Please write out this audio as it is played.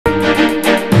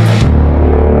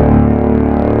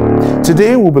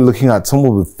Today, we'll be looking at some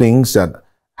of the things that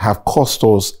have caused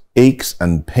us aches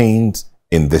and pains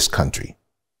in this country.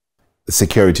 The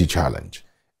security challenge.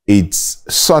 It's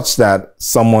such that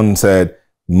someone said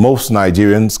most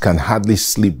Nigerians can hardly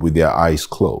sleep with their eyes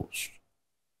closed.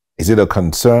 Is it a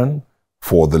concern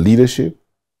for the leadership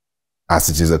as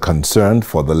it is a concern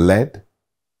for the led?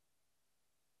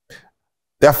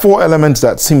 There are four elements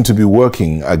that seem to be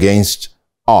working against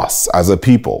us as a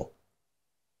people.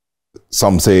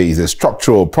 Some say it's a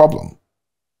structural problem.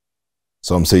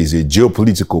 Some say it's a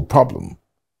geopolitical problem.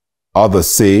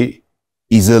 Others say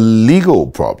it's a legal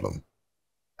problem.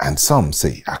 And some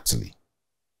say, actually,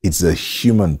 it's a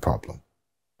human problem.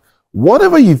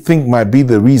 Whatever you think might be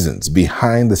the reasons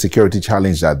behind the security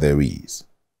challenge that there is,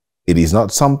 it is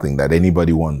not something that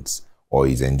anybody wants or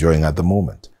is enjoying at the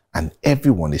moment. And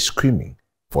everyone is screaming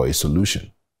for a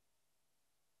solution.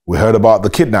 We heard about the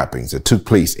kidnappings that took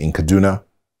place in Kaduna.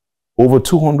 Over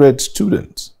 200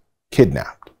 students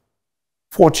kidnapped.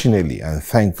 Fortunately and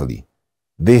thankfully,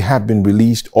 they have been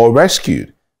released or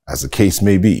rescued, as the case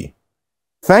may be,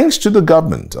 thanks to the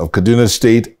government of Kaduna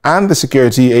State and the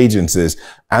security agencies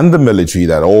and the military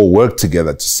that all worked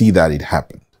together to see that it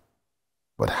happened.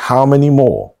 But how many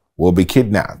more will be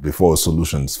kidnapped before a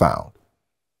solution is found?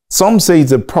 Some say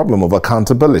it's a problem of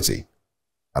accountability,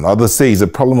 and others say it's a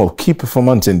problem of key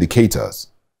performance indicators.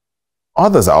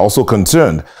 Others are also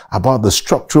concerned about the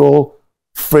structural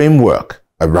framework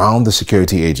around the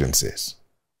security agencies.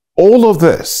 All of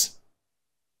this,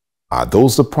 are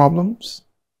those the problems?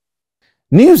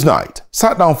 Newsnight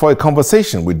sat down for a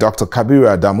conversation with Dr.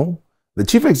 Kabiru Adamu, the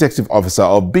Chief Executive Officer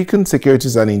of Beacon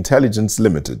Securities and Intelligence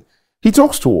Limited. He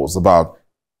talks to us about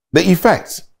the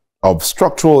effects of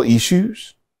structural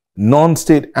issues,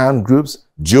 non-state armed groups,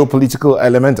 geopolitical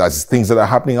elements, as things that are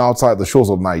happening outside the shores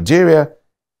of Nigeria,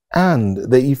 and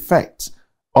the effects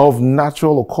of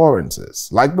natural occurrences,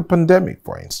 like the pandemic,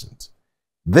 for instance.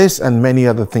 This and many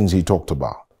other things he talked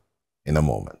about in a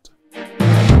moment.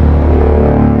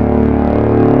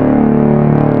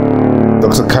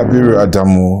 Dr. Kabiru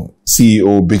Adamu,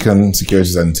 CEO, Beacon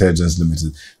Securities and Intelligence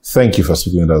Limited, thank you for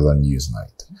speaking with us on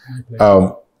Newsnight.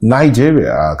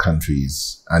 Nigeria, our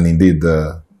countries, and indeed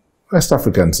the West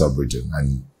African sub-region,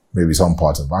 and maybe some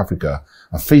parts of Africa,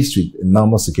 are faced with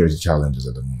enormous security challenges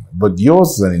at the moment. But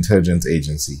yours is an intelligence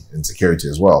agency in security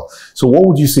as well. So what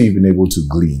would you say you've been able to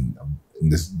glean in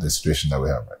the situation that we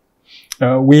have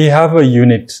right? We have a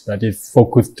unit that is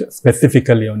focused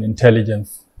specifically on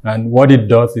intelligence. And what it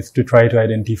does is to try to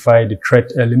identify the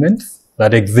threat elements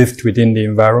that exist within the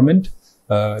environment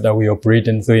that we operate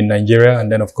in, so in Nigeria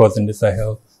and then, of course, in the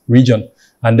Sahel region.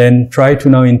 And then try to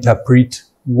now interpret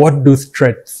what those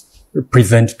threats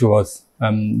present to us,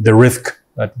 the risk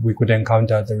that we could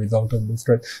encounter as a result of those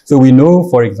threats. So we know,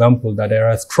 for example, that there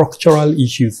are structural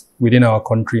issues within our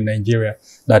country, Nigeria,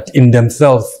 that in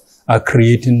themselves are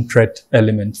creating threat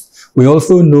elements. We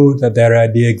also know that there are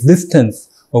the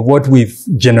existence of what we've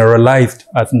generalized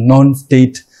as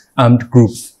non-state armed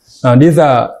groups. And these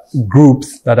are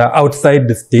groups that are outside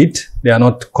the state. They are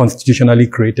not constitutionally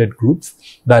created groups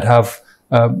that have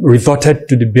resorted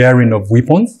to the bearing of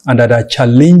weapons and that are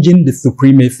challenging the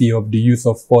supremacy of the use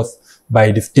of force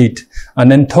by the state. And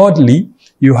then thirdly,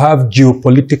 you have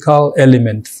geopolitical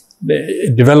elements,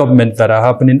 the developments that are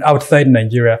happening outside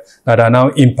Nigeria that are now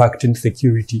impacting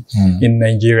security in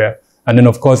Nigeria. And then,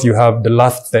 of course, you have the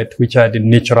last set, which are the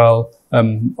natural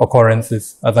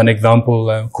occurrences. As an example,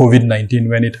 COVID-19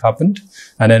 when it happened,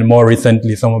 and then more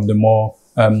recently, some of the more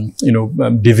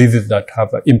diseases that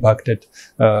have impacted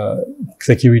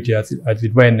security as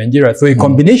it were in Nigeria. So a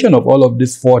combination of all of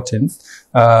these four things,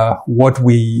 what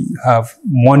we have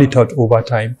monitored over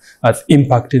time as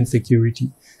impacting security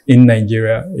in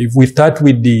Nigeria. If we start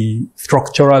with the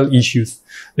structural issues,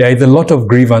 there is a lot of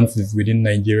grievances within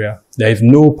Nigeria. There is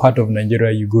no part of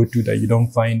Nigeria you go to that you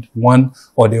don't find one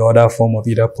or the other form of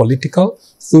either political,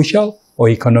 social, or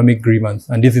economic grievance.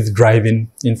 And this is driving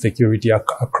insecurity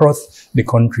across the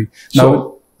country. Now,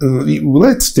 so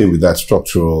let's stay with that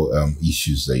structural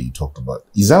issues that you talked about.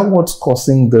 Is that what's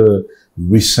causing the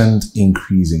recent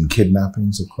increase in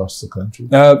kidnappings across the country?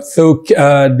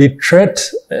 The threat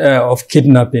of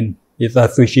kidnapping is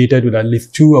associated with at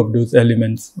least two of those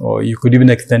elements, or you could even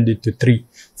extend it to three.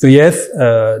 So yes,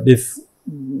 this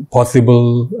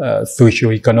possible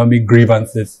socio-economic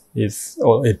grievances is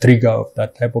a trigger of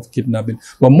that type of kidnapping.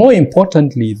 But more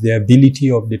importantly, the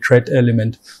ability of the threat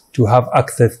element to have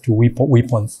access to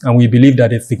weapons. And we believe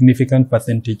that a significant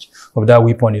percentage of that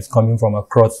weapon is coming from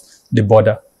across the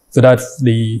border. So that's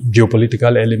the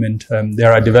geopolitical element.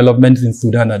 There are developments in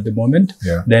Sudan at the moment.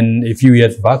 Yeah. Then a few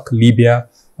years back, Libya,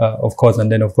 of course,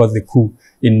 and then, of course, the coup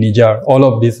in Niger. All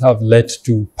of these have led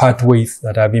to pathways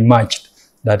that have emerged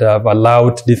that have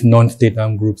allowed these non-state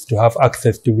armed groups to have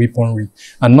access to weaponry,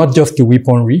 and not just to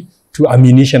weaponry, to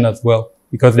ammunition as well,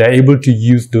 because they're able to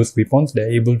use those weapons.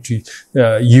 They're able to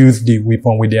use the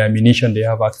weapon with the ammunition they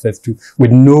have access to,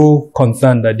 with no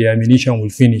concern that the ammunition will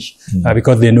finish,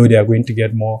 because they know they are going to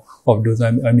get more of those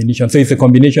ammunition. So it's a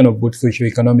combination of both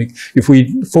socioeconomic. If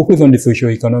we focus on the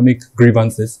socioeconomic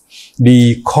grievances,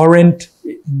 the current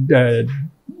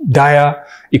dire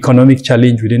economic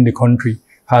challenge within the country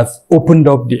has opened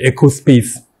up the eco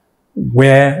space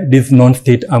where these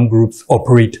non-state armed groups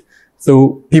operate.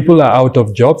 So people are out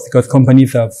of jobs because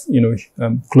companies have,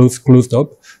 closed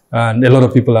up, and a lot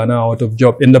of people are now out of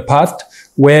job. In the past,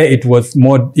 where it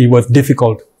was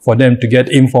difficult for them to get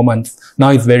informants, now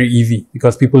it's very easy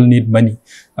because people need money.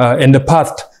 In the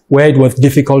past, where it was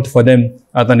difficult for them,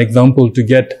 as an example, to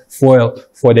get fuel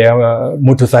for their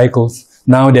motorcycles,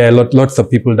 now there are lots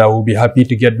of people that will be happy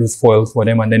to get those foils for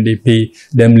them, and then they pay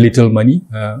them little money,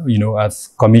 as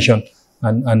commission.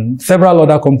 And several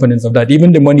other components of that.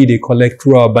 Even the money they collect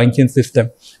through our banking system.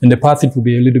 In the past, it would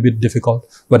be a little bit difficult,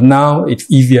 but now it's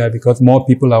easier because more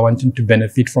people are wanting to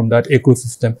benefit from that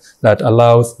ecosystem that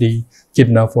allows the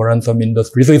kidnap for ransom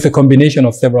industry. So it's a combination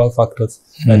of several factors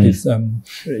that is,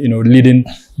 leading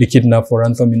the kidnap for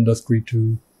ransom industry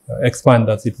to expand,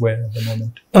 as it were, at the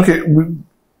moment. Okay.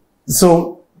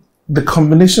 So the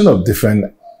combination of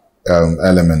different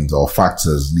elements or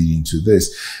factors leading to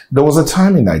this. There was a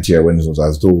time in Nigeria when it was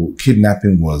as though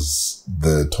kidnapping was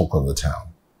the talk of the town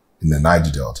in the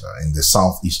Niger Delta, in the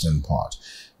southeastern part.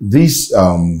 This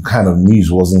kind of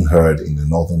news wasn't heard in the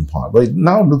northern part, but it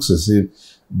now looks as if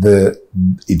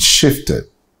it shifted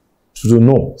to the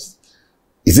north.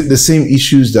 Is it the same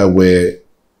issues that were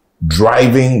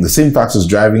driving, the same factors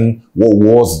driving what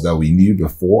wars that we knew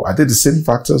before? Are they the same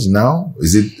factors now?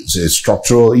 Is it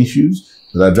structural issues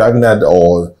that are driving that,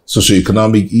 or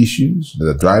socioeconomic issues that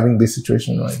are driving this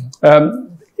situation right now?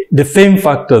 The same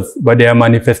factors, but their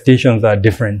manifestations are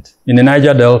different. In the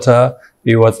Niger Delta,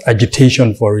 it was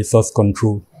agitation for resource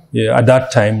control. Yeah, at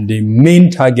that time, the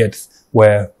main targets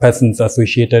were persons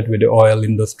associated with the oil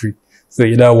industry. So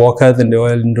either workers in the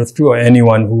oil industry or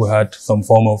anyone who had some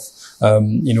form of,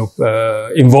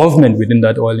 involvement within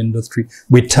that oil industry.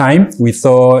 With time, we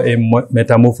saw a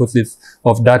metamorphosis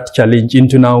of that challenge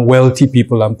into now wealthy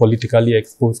people and politically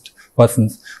exposed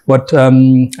persons. But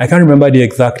I can't remember the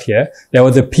exact year. There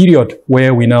was a period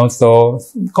where we now saw,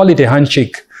 call it a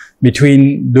handshake,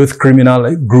 between those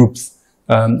criminal groups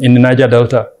in the Niger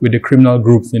Delta with the criminal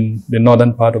groups in the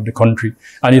northern part of the country.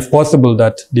 And it's possible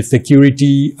that the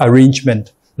security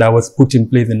arrangement that was put in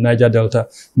place in Niger Delta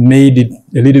made it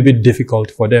a little bit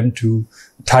difficult for them to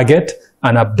target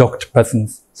and abduct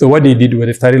persons. So what they did was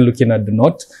they started looking at the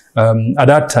north. At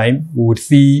that time, we would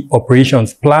see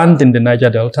operations planned in the Niger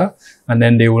Delta, and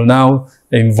then they will now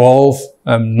involve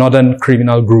northern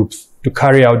criminal groups to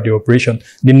carry out the operation.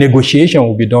 The negotiation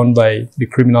will be done by the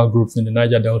criminal groups in the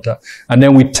Niger Delta. And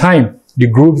then with time, the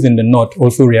groups in the north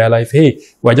also realize, hey,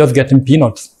 we're just getting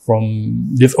peanuts from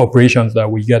these operations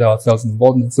that we get ourselves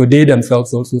involved in. So they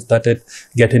themselves also started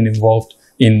getting involved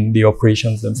in the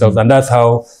operations themselves. And that's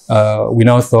how we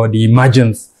now saw the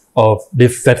emergence of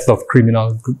these sets of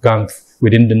criminal gangs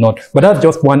within the north. But that's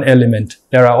just one element.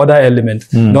 There are other elements.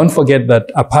 Don't forget that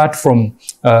apart from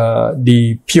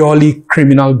the purely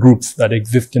criminal groups that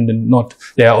exist in the north,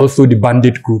 there are also the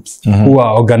bandit groups who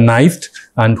are organized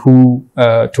and who,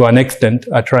 to an extent,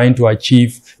 are trying to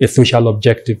achieve a social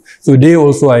objective. So they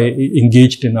also are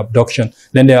engaged in abduction.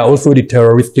 Then there are also the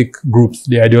terroristic groups,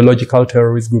 the ideological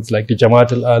terrorist groups like the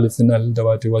Jamaat al-Ahlussunnah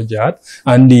al-Dawati wal-Jihad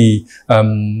and the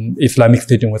Islamic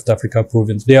State in West Africa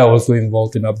province. They are also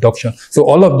involved in abduction. So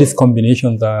all of these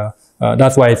combinations are,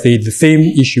 that's why I say the same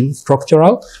issue,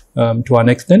 structural to an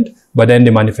extent, but then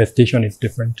the manifestation is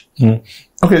different.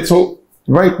 Okay, so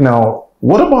right now,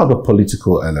 what about the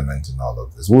political element in all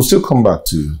of this? We'll still come back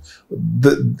to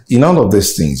in all of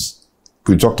these things.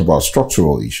 We talked about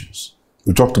structural issues.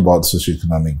 We talked about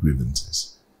socioeconomic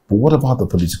grievances. But what about the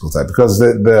political side? Because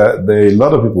there are a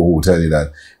lot of people who will tell you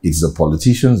that it's the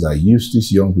politicians that use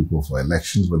these young people for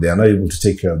elections, but they are not able to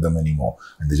take care of them anymore.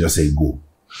 And they just say, go.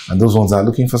 And those ones are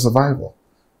looking for survival.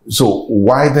 So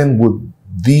why then would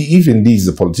even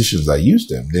the politicians that use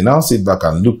them, they now sit back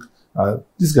and look,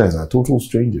 these guys are total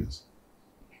strangers.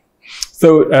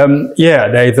 So, yeah,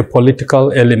 there is a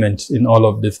political element in all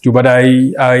of this too, but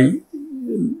I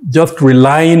just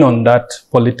relying on that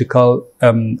political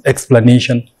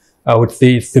explanation, I would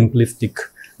say is simplistic.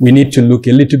 We need to look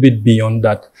a little bit beyond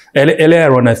that.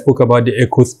 Earlier on, I spoke about the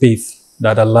eco space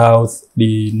that allows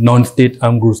the non-state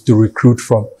armed groups to recruit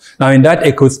from. Now, in that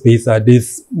eco space are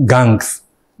these gangs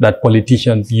that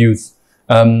politicians use.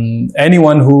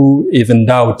 Anyone who is in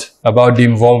doubt about the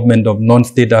involvement of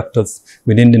non-state actors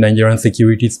within the Nigerian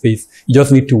security space, you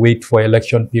just need to wait for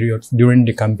election periods during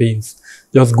the campaigns.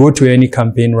 Just go to any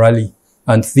campaign rally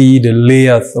and see the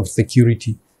layers of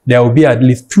security. There will be at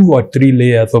least 2 or 3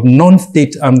 layers of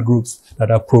non-state armed groups that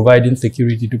are providing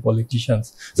security to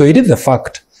politicians. So it is a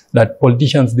fact that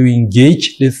politicians do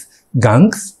engage these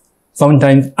gangs,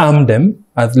 sometimes arm them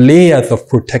as layers of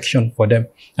protection for them.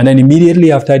 And then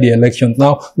immediately after the elections,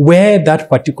 now where that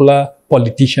particular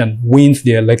politician wins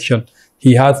the election,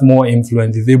 he has more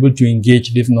influence, is able to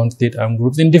engage these non-state armed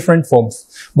groups in different forms.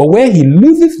 But where he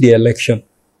loses the election,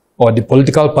 or the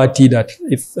political party that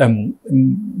is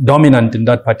dominant in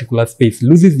that particular space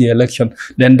loses the election,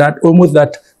 then that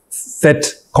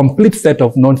complete set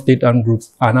of non-state armed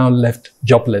groups are now left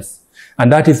jobless.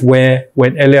 And that is where,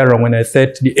 earlier on when I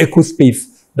said the eco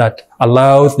space that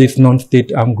allows these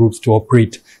non-state armed groups to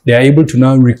operate, they are able to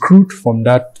now recruit from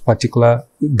that particular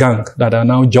gang that are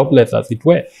now jobless, as it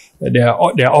were. They are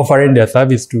offering their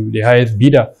service to the highest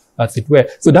bidder, as it were.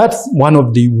 So that's one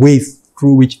of the ways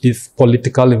through which this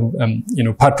political,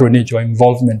 patronage or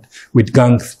involvement with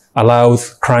gangs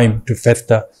allows crime to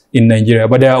fester in Nigeria.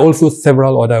 But there are also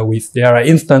several other ways. There are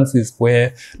instances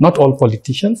where not all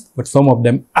politicians, but some of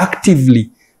them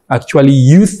actively actually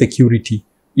use security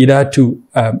either to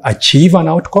achieve an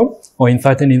outcome or in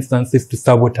certain instances to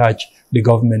sabotage the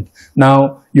government.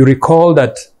 Now, you recall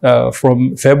that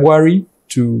from February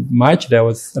to March, there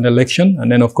was an election.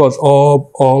 And then, of course,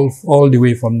 all the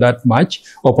way from that March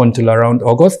up until around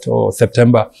August or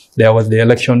September, there was the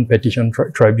election petition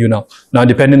tribunal. Now,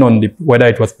 depending on whether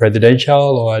it was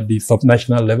presidential or at the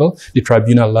subnational level, the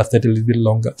tribunal lasted a little bit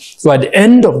longer. So at the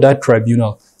end of that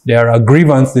tribunal, there are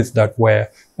grievances that were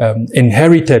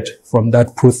inherited from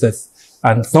that process.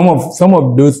 And some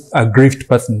of those aggrieved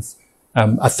persons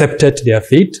accepted their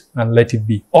fate and let it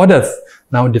be. Others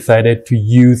now decided to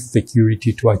use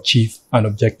security to achieve an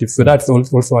objective. So that's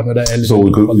also another element. So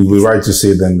we would right to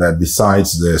say then that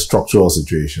besides the structural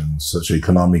situations,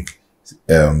 socioeconomic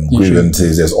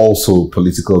grievances, there's also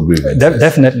political grievances.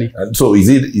 Definitely. And so is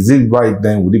it right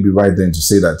then, would it be right then to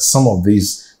say that some of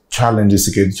these challenges,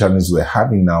 security challenges we're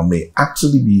having now may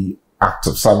actually be acts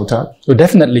of sabotage? So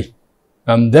definitely.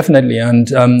 Definitely. And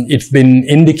it's been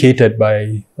indicated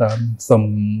by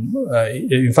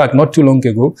in fact, not too long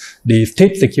ago, the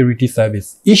State Security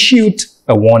Service issued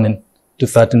a warning to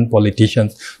certain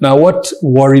politicians. Now, what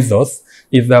worries us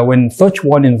is that when such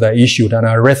warnings are issued and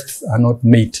arrests are not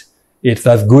made, it's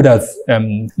as good as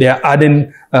they are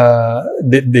adding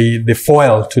the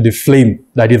foil to the flame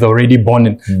that is already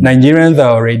burning. Nigerians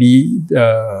are already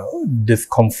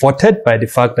discomforted by the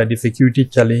fact that the security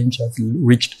challenge has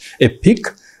reached a peak.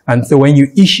 And so when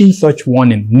you issue such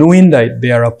warning, knowing that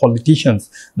there are politicians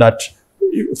that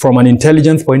from an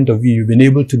intelligence point of view, you've been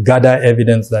able to gather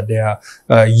evidence that they are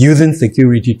using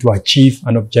security to achieve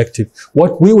an objective.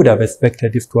 What we would have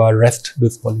expected is to arrest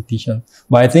those politicians.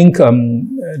 But I think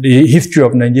the history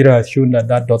of Nigeria has shown that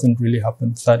that doesn't really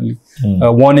happen, sadly.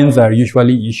 Warnings are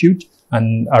usually issued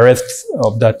and arrests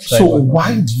of that type. So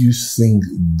why do you think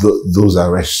those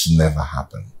arrests never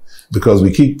happen? Because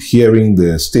we keep hearing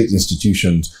the state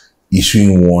institutions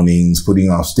issuing warnings, putting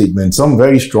out statements, some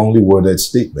very strongly worded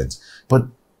statements. But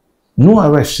no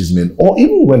arrest is made, or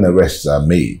even when arrests are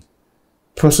made,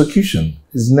 prosecution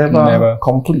is never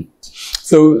complete.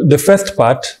 So the first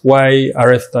part, why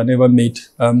arrests are never made,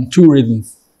 2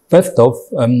 reasons. First off,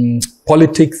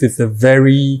 politics is a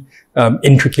very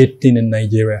intricate thing in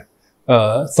Nigeria.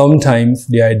 Sometimes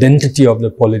the identity of the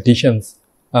politicians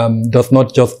does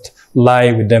not just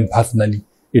lie with them personally.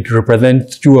 It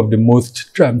represents 2 of the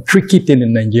most tricky things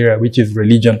in Nigeria, which is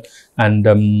religion and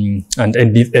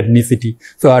ethnicity.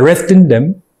 So arresting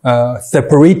them,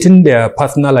 separating their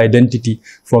personal identity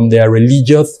from their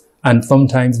religious and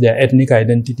sometimes their ethnic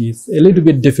identity is a little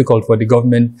bit difficult for the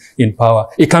government in power.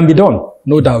 It can be done,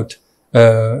 no doubt.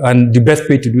 And the best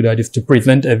way to do that is to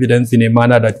present evidence in a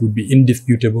manner that would be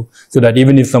indisputable, so that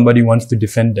even if somebody wants to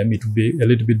defend them, it would be a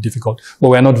little bit difficult. But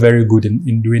we're not very good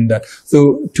in doing that.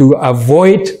 So to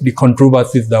avoid the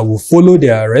controversies that will follow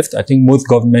their arrest, I think most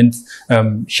governments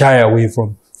shy away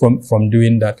from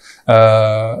doing that.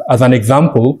 As an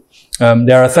example,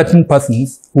 there are certain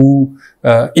persons who,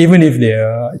 even if they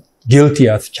are guilty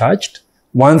as charged,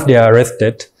 once they are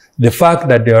arrested, the fact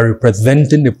that they are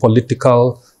representing the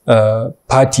political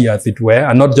party, as it were,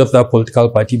 and not just that political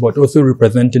party, but also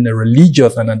representing a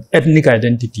religious and an ethnic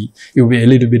identity, it will be a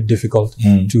little bit difficult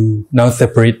to now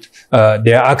separate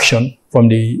their action from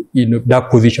the, that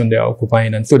position they are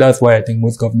occupying. And so that's why I think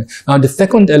most government. Now, the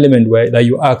second element that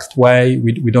you asked why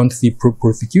we don't see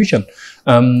prosecution,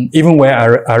 even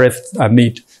where arrests are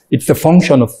made, it's a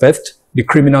function of first, the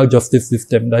criminal justice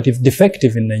system that is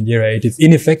defective in Nigeria. It is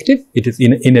ineffective. It is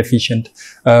inefficient.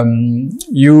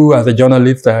 You as a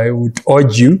journalist, I would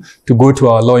urge you to go to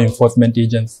our law enforcement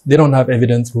agents. They don't have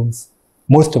evidence rooms,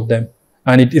 most of them.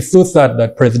 And it is so sad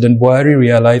that President Buhari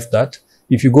realized that.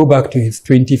 If you go back to his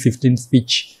 2015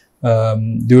 speech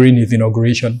during his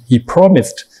inauguration, he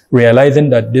promised, realizing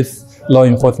that these law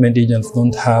enforcement agents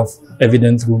don't have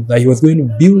evidence rooms, that he was going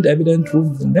to build evidence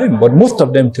rooms in them. But most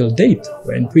of them till date,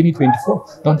 in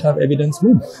 2024, don't have evidence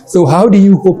room. So how do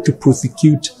you hope to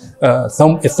prosecute a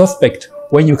suspect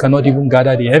when you cannot even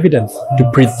gather the evidence to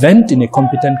present in a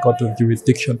competent court of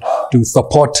jurisdiction to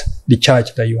support the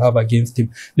charge that you have against him?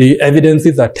 The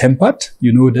evidences are tempered.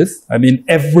 You know this. I mean,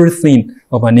 everything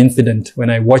of an incident, when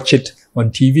I watch it on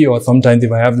TV, or sometimes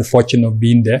if I have the fortune of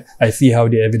being there, I see how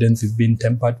the evidence is being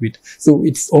tampered with. So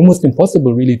it's almost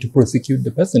impossible really to prosecute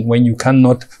the person when you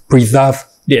cannot preserve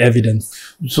the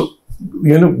evidence. So,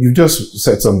 you just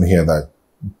said something here that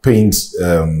paints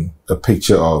a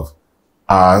picture of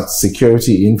our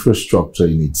security infrastructure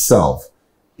in itself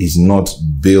is not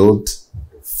built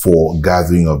for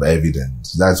gathering of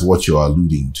evidence. That's what you're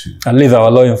alluding to. At least our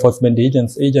law enforcement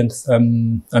agents, I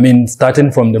mean,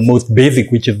 starting from the most basic,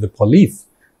 which is the police.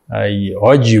 I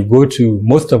urge you, go to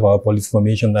most of our police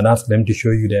formations and ask them to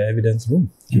show you their evidence room.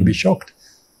 You'll be shocked.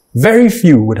 Very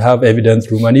few would have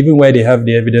evidence room, and even where they have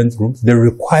the evidence rooms, the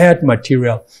required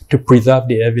material to preserve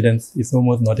the evidence is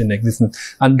almost not in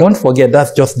existence. And don't forget,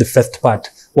 that's just the first part.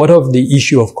 What of the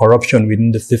issue of corruption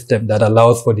within the system that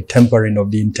allows for the tempering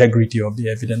of the integrity of the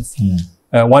evidence?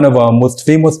 One of our most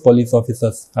famous police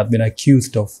officers has been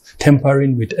accused of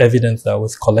tampering with evidence that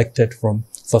was collected from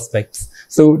suspects.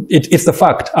 So it's a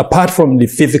fact. Apart from the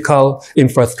physical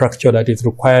infrastructure that is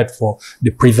required for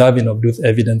the preserving of those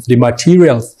evidence, the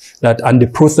materials and the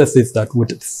processes that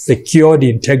would secure the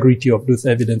integrity of those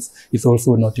evidence is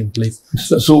also not in place.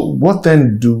 So what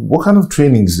kind of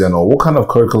trainings then, or what kind of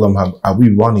curriculum are we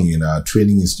running in our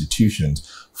training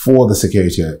institutions for the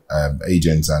security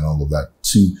agents and all of that?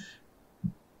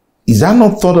 Is that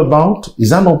not thought about?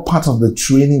 Is that not part of the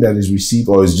training that is received,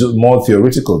 or is it just more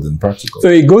theoretical than practical? So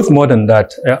it goes more than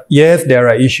that. Yes, there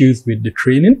are issues with the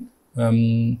training.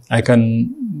 I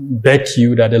can bet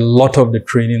you that a lot of the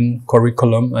training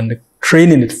curriculum and the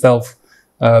training itself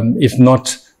is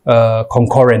not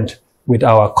concurrent with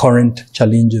our current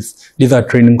challenges. These are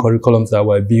training curriculums that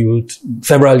were built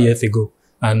several years ago,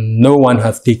 and no one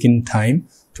has taken time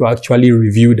to actually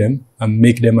review them and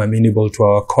make them amenable to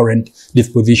our current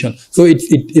disposition. So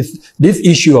it's this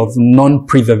issue of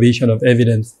non-preservation of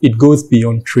evidence. It goes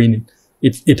beyond training.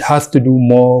 It has to do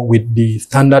more with the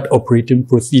standard operating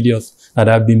procedures that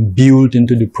have been built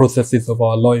into the processes of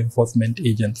our law enforcement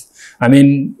agents. I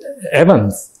mean,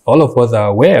 Evans, all of us are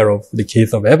aware of the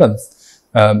case of Evans.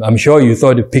 I'm sure you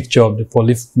saw the picture of the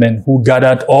policemen who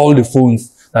gathered all the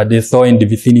phones that they saw in the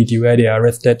vicinity where they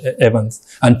arrested Evans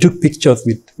and took pictures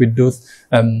with those,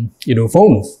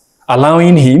 phones,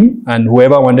 allowing him and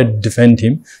whoever wanted to defend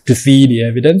him to see the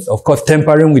evidence, of course,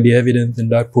 tampering with the evidence in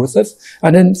that process.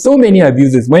 And then so many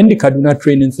abuses. When the Kaduna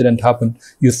train incident happened,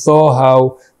 you saw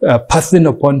how person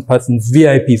upon persons,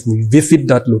 VIPs will visit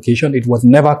that location. It was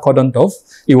never cordoned off.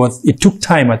 It took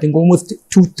time, I think almost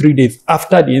 2-3 days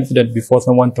after the incident before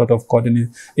someone thought of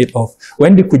cordoning it off.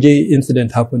 When the Kuje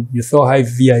incident happened, you saw how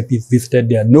VIPs visited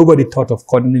there. Nobody thought of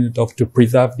cordoning it off to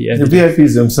preserve the evidence. The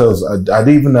VIPs themselves, are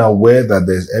they even aware that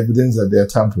there's evidence that they're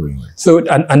tampering with? So,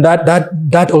 and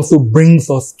that also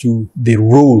brings us to the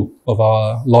role of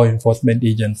our law enforcement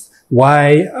agents.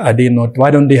 Why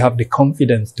don't they have the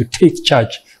confidence to take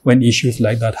charge when issues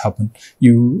like that happen?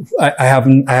 I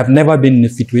have never been in a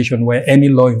situation where any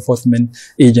law enforcement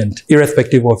agent,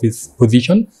 irrespective of his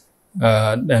position,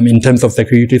 in terms of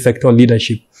security sector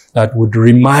leadership, that would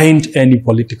remind any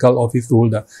political office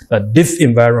holder that this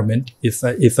environment is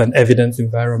an evidence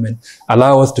environment.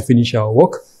 Allow us to finish our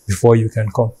work before you can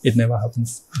come. It never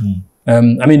happens.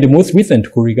 The most recent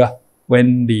Kuriga,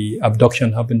 when the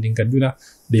abduction happened in Kaduna,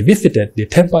 they visited, they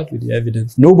tampered with the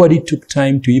evidence. Nobody took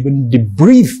time to even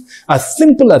debrief, as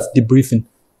simple as debriefing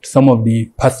some of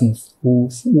the persons who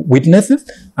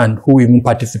witnesses and who even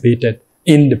participated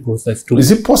in the process too.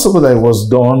 Is it possible that it was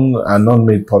done and not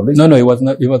made public? No, it was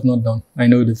not. It was not done. I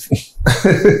know this.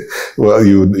 Well,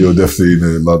 you're definitely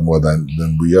know a lot more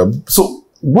than we are. So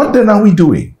what then are we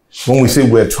doing? When we say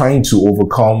we're trying to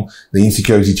overcome the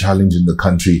insecurity challenge in the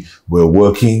country, we're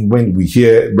working. When we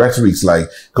hear rhetorics like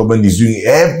government is doing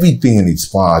everything in its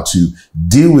power to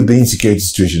deal with the insecurity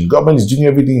situation, government is doing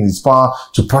everything in its power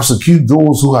to prosecute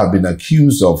those who have been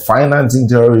accused of financing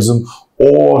terrorism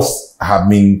or have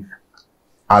been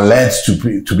alleged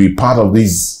to be part of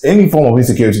this, any form of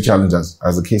insecurity challenge as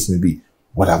the case may be.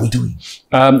 What are we doing?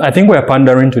 I think we're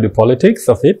pandering to the politics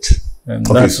of it.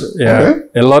 Okay,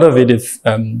 a lot of it is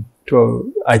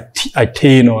to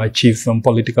attain or achieve some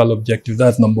political objectives.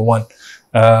 That's number one.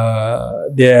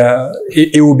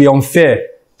 It would be unfair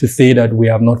to say that we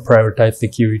have not prioritized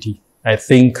security. I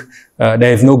think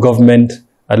there is no government,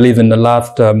 at least in the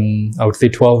last, I would say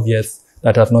 12 years,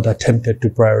 that has not attempted to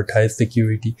prioritize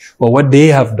security. But what they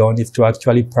have done is to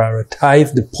actually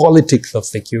prioritize the politics of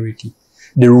security.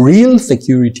 The real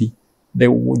security,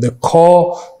 the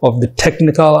core of the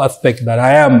technical aspect that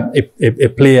I am a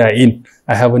player in,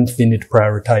 I haven't seen it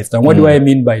prioritized. And what do I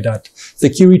mean by that?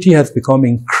 Security has become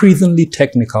increasingly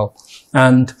technical.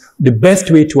 And the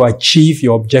best way to achieve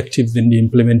your objectives in the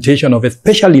implementation of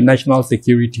especially national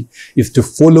security is to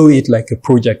follow it like a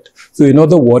project. So in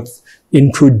other words,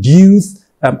 introduce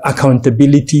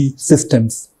accountability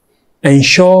systems.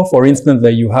 Ensure, for instance,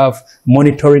 that you have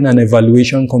monitoring and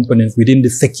evaluation components within the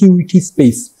security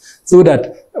space, so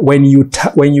that when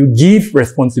you give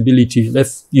responsibility,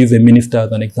 let's use a minister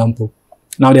as an example.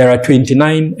 Now there are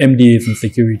 29 MDAs in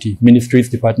security, ministries,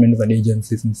 departments, and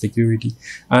agencies in security,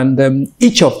 and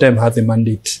each of them has a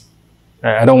mandate.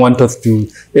 I don't want us to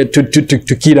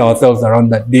kid ourselves around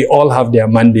that. They all have their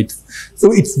mandates.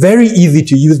 So it's very easy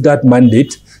to use that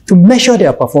mandate to measure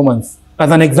their performance.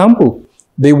 As an example,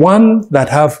 the one that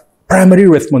have primary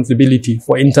responsibility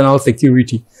for internal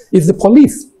security is the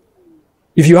police.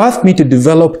 If you ask me to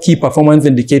develop key performance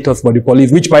indicators for the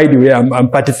police, which by the way I'm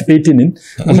participating in,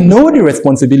 we know the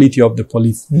responsibility of the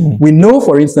police. We know,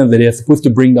 for instance, that they are supposed to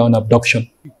bring down abduction.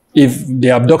 If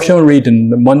the abduction rate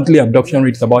and the monthly abduction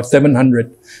rate is about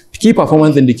 700, key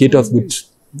performance indicators would,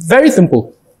 very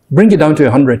simple, bring it down to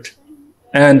 100.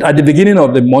 And at the beginning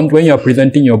of the month, when you're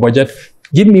presenting your budget,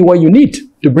 give me what you need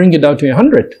to bring it down to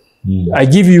 100. I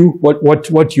give you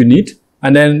what you need,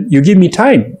 and then you give me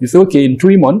time. You say, okay, in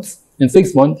 3 months, in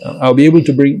 6 months, I'll be able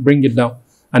to bring it down.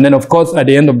 And then, of course, at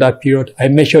the end of that period, I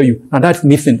measure you. And that's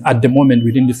missing at the moment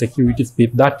within the security space,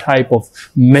 that type of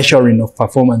measuring of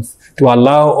performance to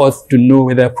allow us to know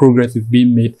whether progress is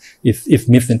being made is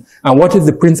missing. And what is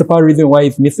the principal reason why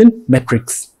it's missing?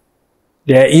 Metrics.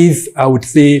 There is, I would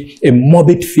say, a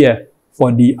morbid fear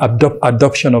for the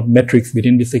adoption of metrics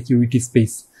within the security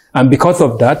space. And because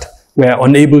of that, we are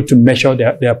unable to measure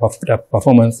their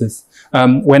performances.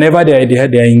 Whenever they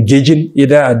are engaging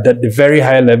either at the very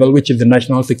high level, which is the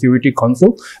National Security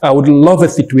Council, I would love a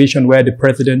situation where the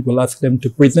president will ask them to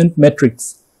present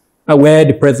metrics, where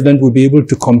the president will be able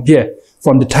to compare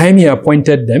from the time he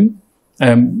appointed them,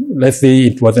 let's say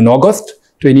it was in August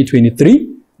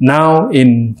 2023, now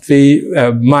in, say,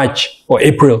 March or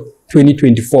April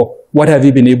 2024, what have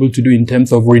you been able to do in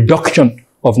terms of reduction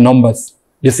of numbers?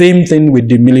 The same thing with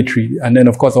the military, and then,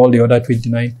 of course, all the other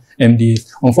 29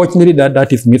 MDAs. Unfortunately,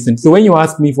 that is missing. So when you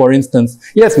ask me, for instance,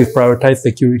 yes, we've prioritized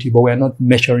security, but we're not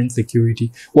measuring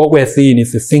security. What we're seeing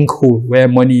is a sinkhole where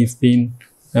money is being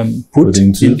put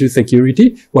into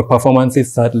security, but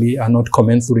performances sadly are not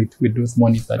commensurate with those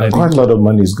monies. And quite a lot of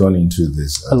money has gone into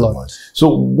this. A lot.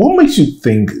 So what makes you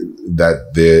think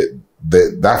that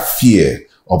that fear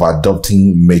of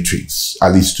adopting metrics,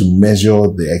 at least to measure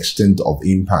the extent of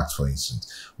impact, for instance,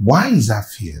 why is that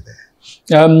fear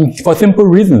there? For simple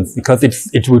reasons, because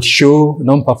it would show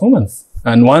non-performance.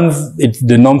 And once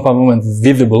the non-performance is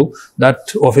visible, that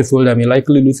office holder may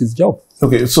likely lose his job.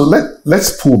 Okay, so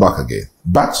let's pull back again.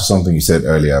 Back to something you said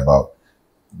earlier about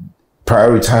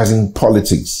prioritizing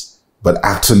politics, but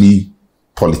actually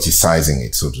politicizing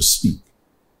it, so to speak.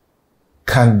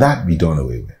 Can that be done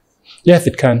away with? Yes,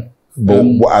 it can. But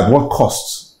at what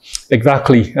cost?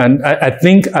 Exactly. And I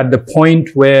think at the point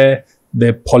where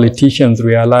the politicians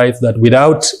realize that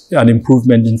without an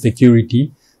improvement in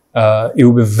security, it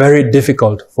will be very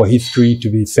difficult for history to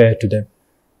be fair to them.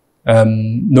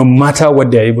 No matter what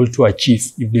they're able to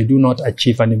achieve, if they do not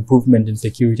achieve an improvement in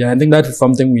security. And I think that is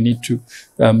something we need to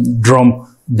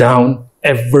drum down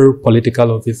every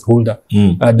political office holder.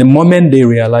 The moment they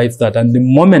realize that, and the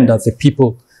moment as a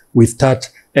people we start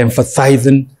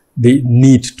emphasizing the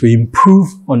need to improve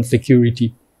on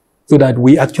security, so that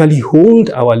we actually hold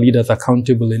our leaders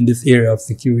accountable in this area of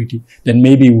security, then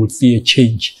maybe we'll see a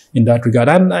change in that regard.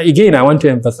 And again, I want to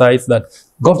emphasize that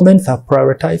governments have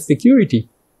prioritized security.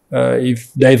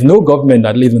 if there is no government,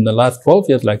 at least in the last 12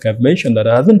 years, like I've mentioned, that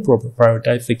hasn't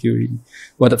prioritized security.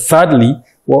 But sadly,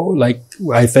 well, like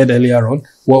I said earlier on,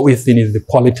 what we've seen is the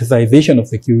politicization of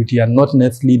security and not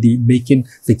necessarily the making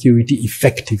security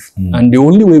effective. And the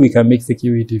only way we can make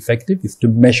security effective is to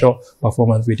measure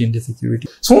performance within the security.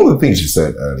 Some of the things you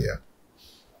said earlier,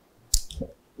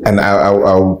 and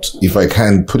I'll if I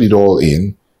can put it all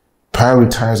in,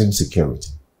 prioritizing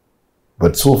security.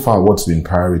 But so far, what's been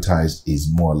prioritized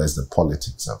is more or less the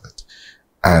politics of it.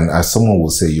 And as someone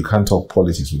will say, you can't talk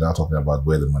politics without talking about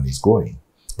where the money is going.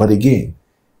 But again,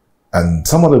 and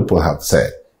some other people have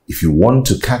said, if you want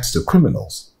to catch the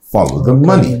criminals, follow the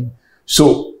money.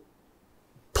 So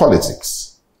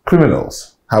politics,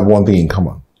 criminals have one thing in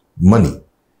common, money.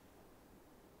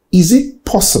 Is it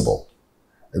possible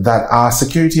that our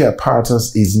security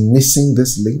apparatus is missing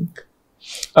this link?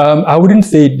 I wouldn't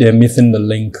say they're missing the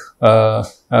link.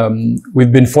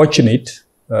 We've been fortunate.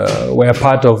 We're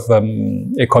part of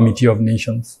a committee of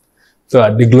nations. So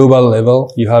at the global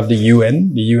level, you have the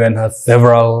UN. The UN has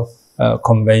several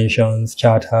conventions,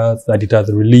 charters that it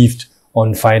has released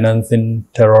on financing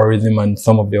terrorism and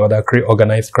some of the other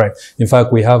organized crime. In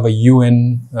fact, we have a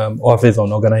UN office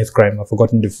on organized crime. I've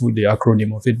forgotten the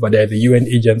acronym of it, but there's a UN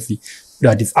agency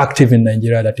that is active in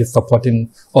Nigeria that is supporting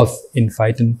us in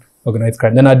fighting organized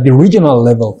crime. Then at the regional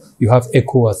level, you have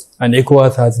ECOWAS, and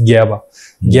ECOWAS has GIABA.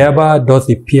 GIABA does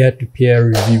a peer-to-peer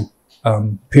review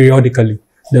periodically.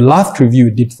 The last review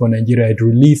it did for Nigeria, it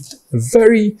released a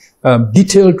very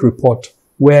detailed report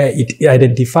where it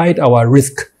identified our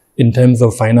risk in terms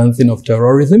of financing of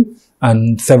terrorism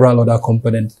and several other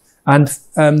components. And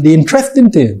the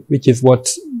interesting thing, which is what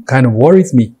kind of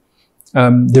worries me,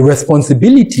 the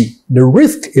responsibility, the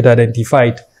risk it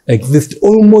identified exists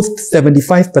almost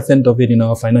 75% of it in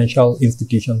our financial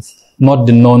institutions, not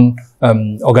the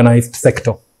non-organized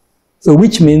sector. So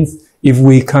which means if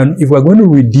we're going to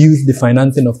reduce the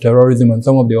financing of terrorism and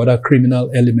some of the other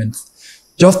criminal elements,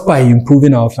 just by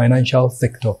improving our financial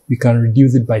sector, we can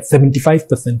reduce it by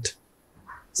 75%.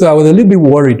 So I was a little bit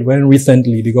worried when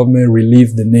recently the government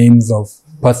released the names of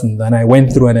persons, and I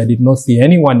went through and I did not see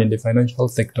anyone in the financial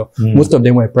sector. Most of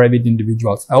them were private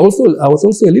individuals. I was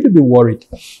also a little bit worried.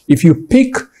 If you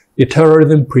pick the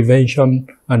Terrorism Prevention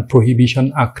and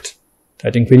Prohibition Act,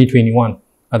 I think 2021,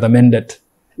 as amended,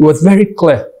 it was very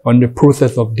clear on the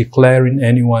process of declaring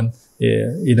anyone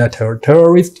either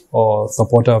terrorist or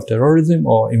supporter of terrorism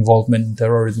or involvement in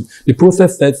terrorism. The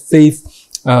process says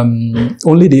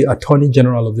only the Attorney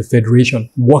General of the Federation,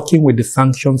 working with the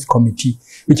Sanctions Committee,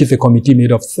 which is a committee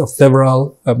made of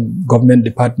several government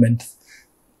departments,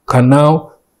 can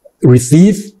now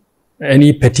receive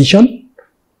any petition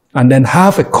and then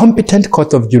have a competent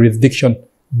court of jurisdiction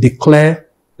declare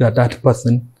that that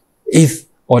person is,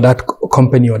 or that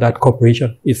company or that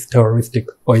corporation is terroristic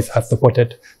or has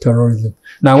supported terrorism.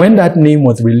 Now, when that name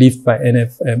was released by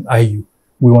NFIU,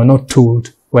 we were not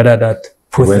told whether that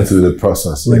process went through the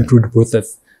process. Went through the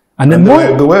process. And then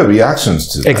there were reactions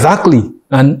to that. Exactly.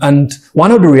 And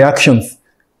one of the reactions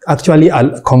actually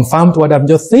confirmed what I'm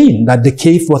just saying, that the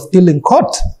case was still in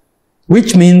court,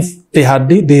 which means they had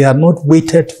not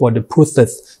waited for the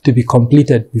process to be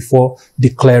completed before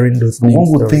declaring those names.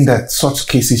 One would think that such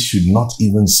cases should not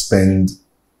even spend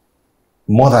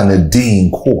more than a day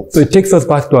in court. So it takes us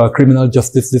back to our criminal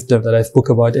justice system that I spoke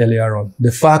about earlier on.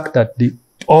 The fact that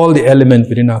all the elements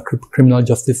within our criminal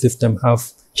justice system have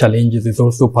challenges is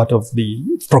also part of the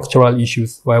structural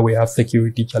issues why we have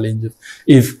security challenges.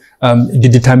 If the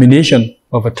determination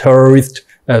of a terrorist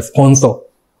sponsor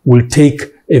will take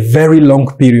a very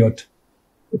long period,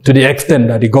 to the extent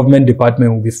that the government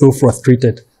department will be so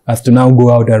frustrated as to now go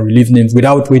out and release names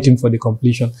without waiting for the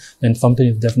completion, then something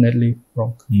is definitely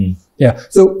wrong. Yeah.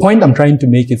 So point I'm trying to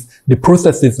make is the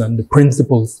processes and the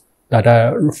principles that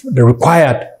are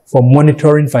required for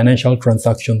monitoring financial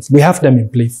transactions. We have them in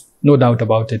place, no doubt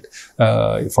about it.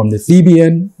 From the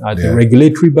CBN, the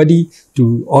regulatory body,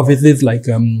 to offices like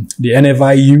the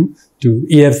NFIU, to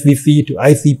EFCC, to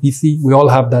ICPC, we all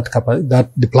have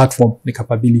the platform, the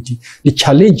capability. The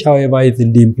challenge, however, is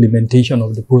in the implementation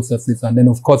of the processes, and then,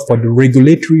 of course, for the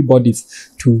regulatory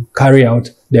bodies to carry out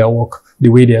their work the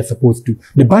way they are supposed to.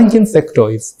 The banking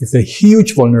sector is a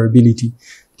huge vulnerability.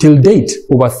 Till date,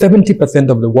 over 70%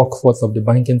 of the workforce of the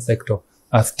banking sector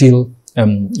are still,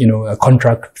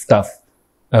 contract staff,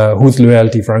 whose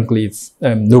loyalty, frankly,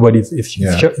 nobody is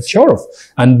sure of.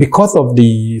 And because of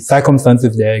the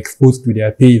circumstances they are exposed to,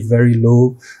 their pay is very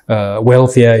low.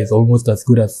 Welfare is almost as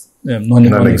good as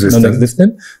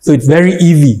non-existent. So it's very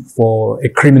easy for a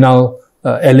criminal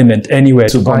element anywhere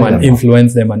to come and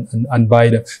influence them and buy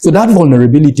them. So that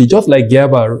vulnerability, just like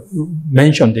Gerber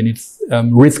mentioned in its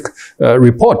risk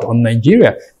report on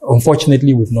Nigeria,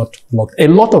 unfortunately, we've not blocked. A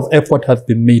lot of effort has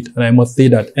been made, and I must say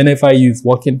that NFI is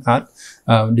working hard.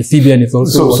 The CBN is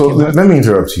also working hard. Let me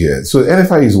interrupt here. So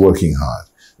NFI is working hard.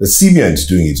 The CBN is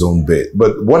doing its own bit.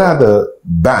 But what are the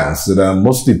banks that are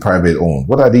mostly private owned?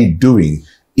 What are they doing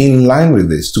in line with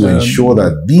this to ensure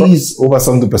that these over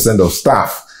 70% of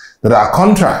staff that are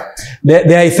contract?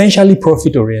 They are essentially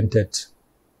profit oriented.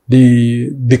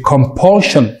 The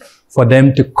compulsion for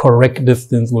them to correct these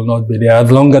things will not be there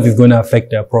as long as it's going to affect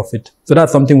their profit. So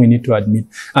that's something we need to admit.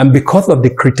 And because of the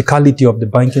criticality of the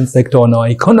banking sector on our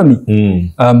economy,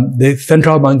 the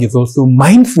central bank is also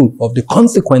mindful of the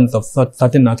consequence of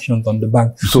certain actions on the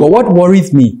bank. So, but what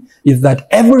worries me is that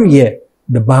every year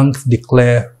the banks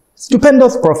declare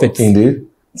stupendous profits. Indeed.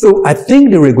 So I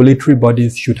think the regulatory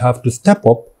bodies should have to step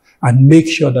up and make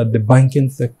sure that the banking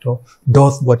sector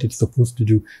does what it's supposed to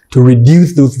do to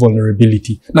reduce those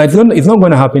vulnerability. Now, it's not going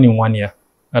to happen in 1 year.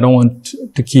 I don't want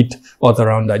to kid us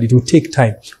around that. It will take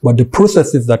time. But the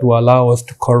processes that will allow us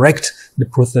to correct the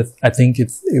process, I think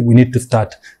we need to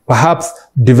start. Perhaps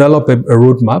develop a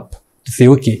roadmap to say,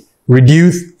 okay,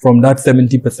 reduce from that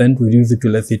 70%, reduce it to,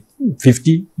 let's say,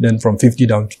 50, then from 50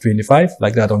 down to 25,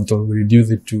 like that until we reduce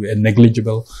it to a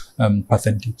negligible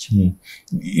percentage.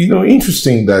 You know,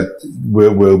 interesting that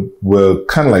we're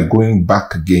kind of like going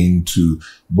back again to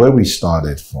where we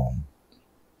started from,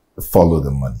 follow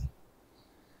the money.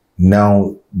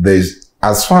 Now,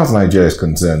 as far as Nigeria is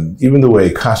concerned, even though we're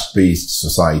a cash-based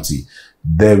society,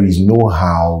 there is no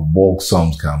how bulk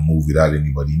sums can move without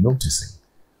anybody noticing.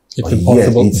 It's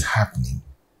impossible. Yet it's happening.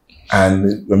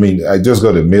 And I mean, I just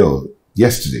got a mail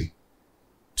yesterday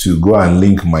to go and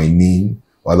link my name,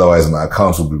 otherwise my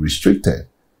accounts will be restricted.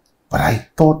 But I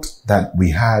thought that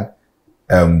we had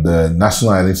the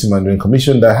National Identity Management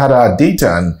Commission that had our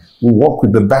data and we work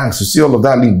with the banks to see all of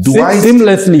that link.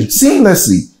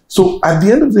 Seamlessly. So at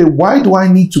the end of the day, why do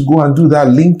I need to go and do that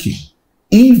linking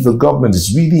if the government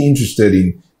is really interested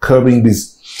in curbing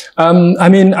this? I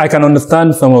mean, I can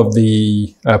understand some of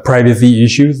the privacy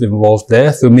issues involved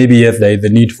there. So maybe, yes, there is a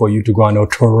need for you to go and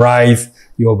authorize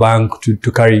your bank to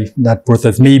carry that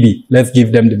process. Maybe let's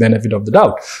give them the benefit of the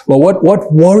doubt. But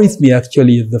what worries me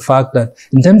actually is the fact that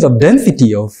in terms of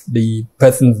density of the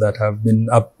persons that have been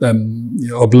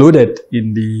uploaded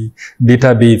in the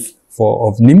database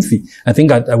of NIMSI, I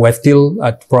think we're still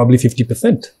at probably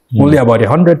 50%. Only about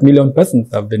 100 million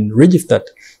persons have been registered.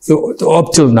 So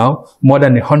up till now, more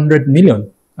than 100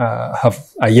 million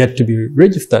are yet to be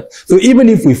registered. So even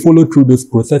if we follow through this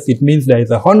process, it means there is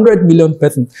 100 million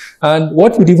persons. And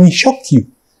what would even shock you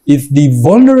is the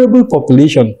vulnerable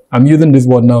population. I'm using this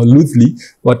word now loosely,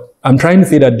 but I'm trying to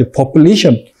say that the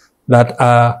population that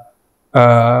are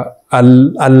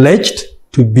alleged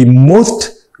to be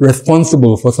most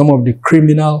responsible for some of the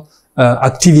criminal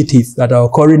activities that are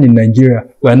occurring in Nigeria,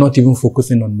 we're not even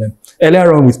focusing on them.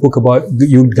 Earlier on, we spoke about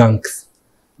youth gangs,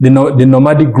 the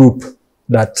nomadic group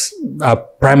that are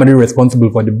primarily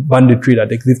responsible for the banditry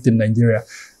that exists in Nigeria.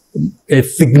 A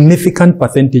significant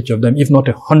percentage of them, if not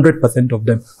 100% of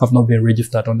them, have not been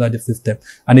registered under the system.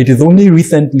 And it is only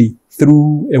recently,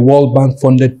 through a World Bank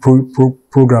funded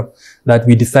program, that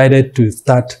we decided to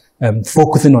start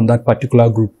focusing on that particular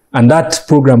group. And that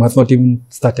program has not even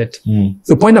started.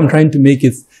 So the point I'm trying to make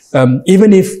is,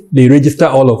 even if they register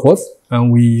all of us and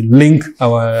we link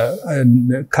our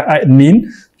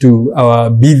NIN to our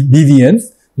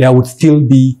BVNs, there would still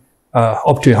be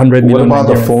up to 100 million. What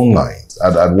about the phone lines?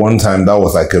 At one time, that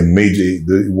was like a major,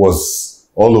 it was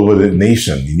all over the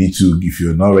nation. You need to, if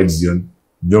you're not registered, you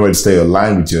don't register your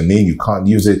line with your name, you can't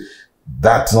use it.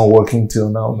 That's not working till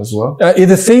now as well? It's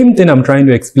the same thing I'm trying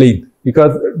to explain.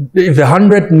 Because if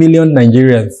 100 million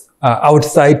Nigerians are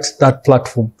outside that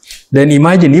platform, then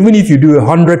imagine, even if you do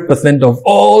 100% of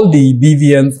all the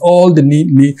BVNs, all the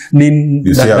NIN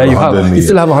that you have, you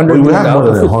still have 100 million. We have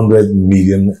more than 100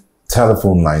 million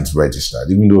telephone lines registered,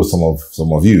 even though some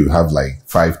of you have like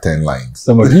 5-10 lines.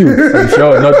 Some of you, I'm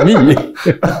sure, not me.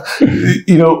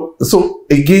 You know, so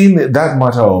again, that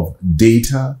matter of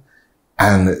data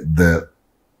and the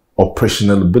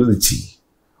operational ability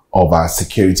of our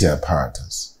security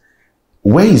apparatus.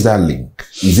 Where is that link?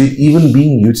 Is it even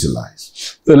being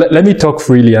utilized? So let me talk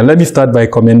freely, and let me start by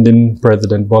commending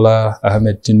President Bola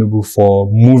Ahmed Tinubu for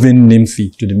moving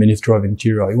NIMSI to the Ministry of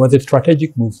Interior. It was a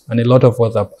strategic move, and a lot of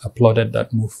us applauded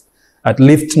that move. At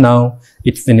least now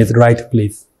it's in its right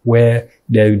place, where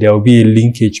there will be a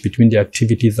linkage between the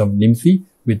activities of NIMSI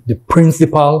with the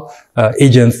principal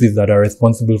agencies that are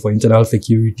responsible for internal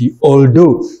security,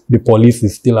 although the police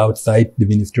is still outside the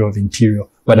Ministry of Interior.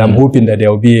 But I'm hoping that there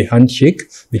will be a handshake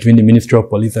between the Ministry of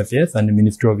Police Affairs and the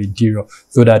Ministry of Interior,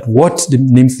 so that what the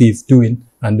NIMC is doing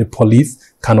and the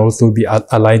police can also be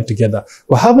aligned together.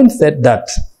 But having said that,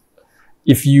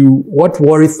 what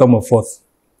worries some of us,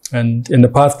 and in the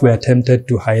past we attempted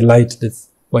to highlight this,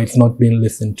 but it's not being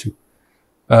listened to.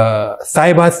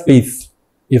 Cyberspace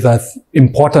is as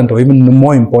important or even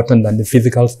more important than the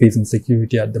physical space in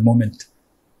security at the moment.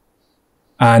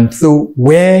 And so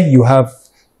where you have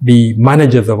the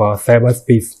managers of our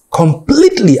cyberspace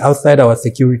completely outside our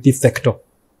security sector,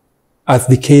 as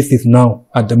the case is now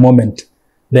at the moment,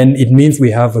 then it means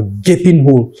we have a gaping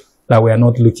hole that we are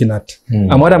not looking at.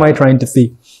 And what am I trying to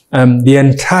say? The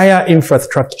entire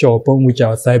infrastructure upon which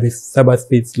our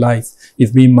cyberspace lies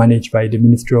is being managed by the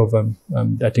Ministry of,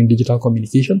 I think, Digital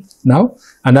Communication now.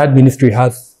 And that ministry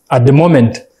has, at the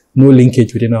moment, no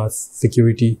linkage within our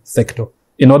security sector.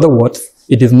 In other words,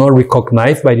 it is not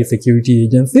recognized by the security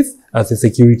agencies as a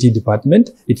security department.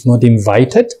 It's not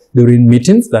invited during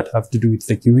meetings that have to do with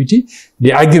security.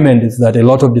 The argument is that a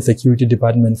lot of the security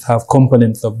departments have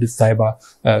components of the cyber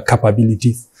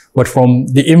capabilities. But from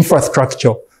the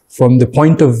infrastructure, from the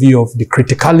point of view of the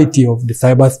criticality of the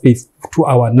cyberspace to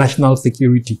our national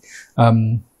security,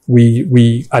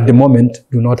 we at the moment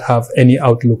do not have any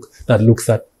outlook that looks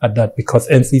at that, because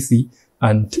NCC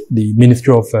and the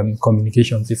Ministry of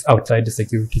Communications is outside the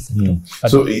security sector.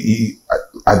 So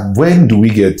when do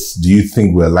you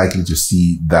think we're likely to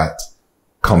see that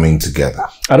coming together?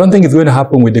 I don't think it's going to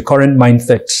happen with the current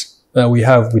mindset that we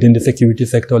have within the security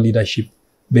sector leadership.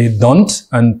 They don't,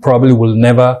 and probably will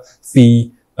never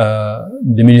see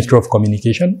the Ministry of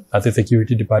Communication as a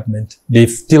security department. They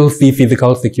still see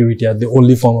physical security as the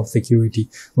only form of security.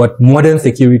 But modern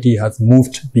security has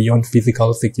moved beyond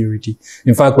physical security.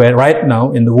 In fact, right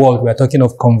now in the world, we're talking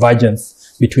of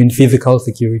convergence between physical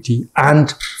security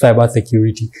and cyber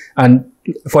security. And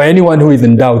for anyone who is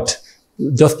in doubt,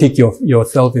 just take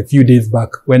yourself a few days back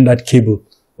when that cable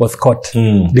was cut.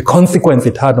 The consequence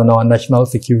it had on our national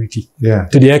security.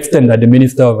 To the extent that the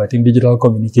Minister of, I think, Digital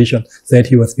Communication said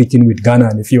he was speaking with Ghana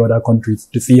and a few other countries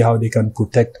to see how they can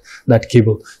protect that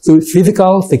cable. So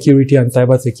physical security and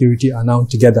cyber security are now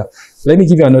together. Let me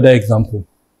give you another example.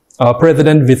 Our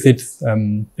president visits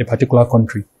a particular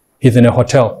country. He's in a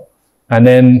hotel, and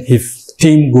then his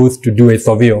team goes to do a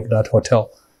survey of that hotel,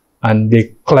 and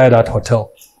they clear that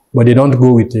hotel. But they don't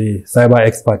go with a cyber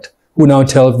expert who now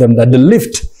tells them that the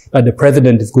lift that the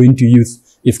president is going to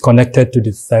use is connected to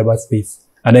this cyberspace.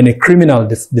 And then a criminal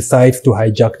decides to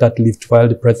hijack that lift while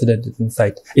the president is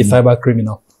inside, a cyber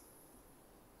criminal.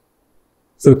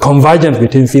 So convergence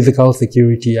between physical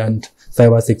security and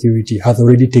cyber security has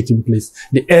already taken place.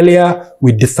 The earlier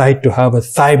we decide to have a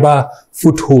cyber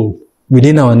foothold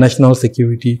within our national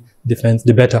security defense,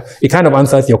 the better. It kind of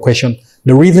answers your question.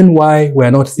 The reason why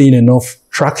we're not seeing enough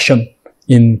traction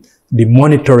in the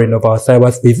monitoring of our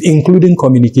cyberspace, including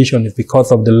communication, is because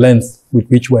of the lens with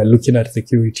which we're looking at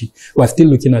security. We're still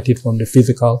looking at it from the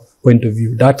physical point of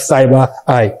view. That cyber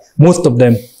eye, most of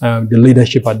them, the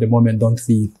leadership at the moment don't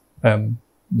see it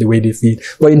the way they see it.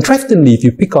 But interestingly, if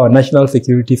you pick our National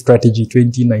Security Strategy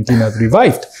 2019 as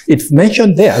revised, it's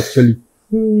mentioned there actually.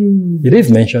 It is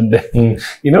mentioned there.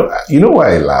 You know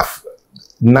why I laugh?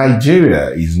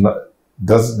 Nigeria is not...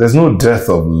 There's no dearth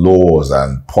of laws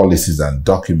and policies and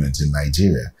documents in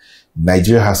Nigeria.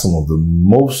 Nigeria has some of the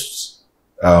most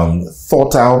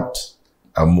thought out,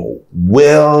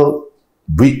 well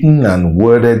written and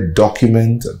worded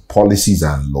documents and policies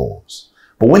and laws.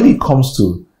 But when it comes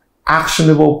to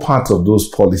actionable parts of those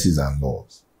policies and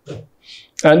laws.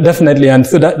 And definitely. And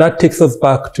so that takes us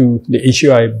back to the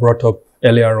issue I brought up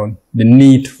earlier on, the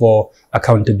need for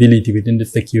accountability within the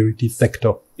security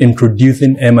sector,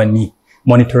 introducing M&E.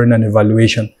 Monitoring and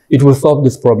evaluation. It will solve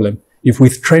this problem. If we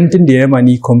strengthen the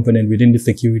M&E component within the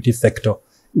security sector,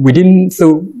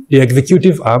 so the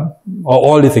executive arm, or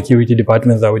all the security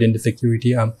departments are within the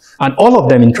security arm, and all of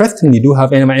them, interestingly, do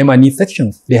have M&E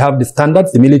sections. They have the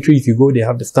standards, the military, if you go, they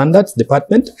have the standards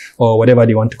department, or whatever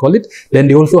they want to call it. Then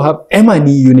they also have M&E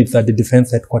units at the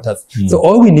defense headquarters. So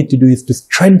all we need to do is to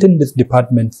strengthen these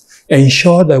departments,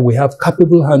 ensure that we have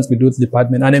capable hands with those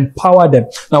departments, and empower them.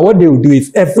 Now, what they will do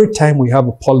is every time we have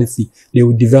a policy, they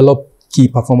will develop key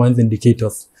performance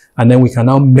indicators. And then we can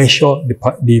now measure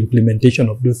the implementation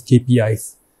of those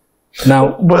KPIs.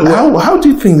 Now, but how do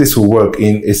you think this will work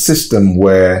in a system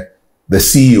where the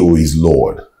CEO is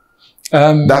Lord?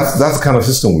 That's the kind of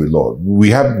system we Lord.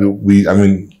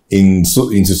 In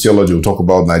sociology, we'll talk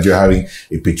about Nigeria having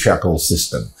a patriarchal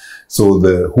system. So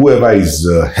whoever is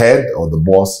the head or the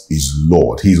boss is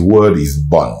Lord. His word is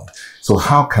bond. So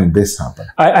how can this happen?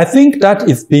 I think that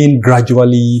is being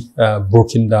gradually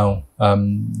broken down.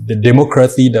 The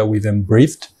democracy that we've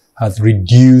embraced has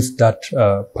reduced that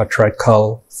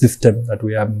patriarchal system that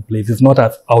we have in place. It's not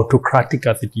as autocratic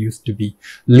as it used to be.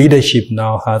 Leadership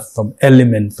now has some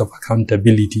elements of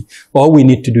accountability. All we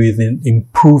need to do is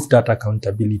improve that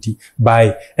accountability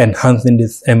by enhancing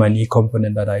this M&E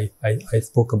component that I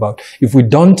spoke about. If we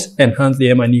don't enhance the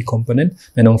M&E component,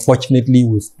 then unfortunately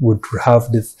we would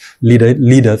have these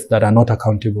leaders that are not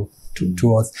accountable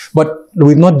to us. But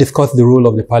we've not discussed the role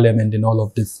of the parliament in all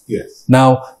of this. Yes.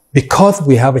 Now, because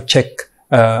we have a check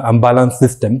and balance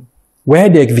system, where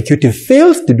the executive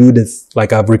fails to do this,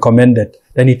 like I've recommended,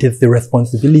 then it is the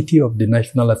responsibility of the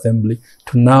National Assembly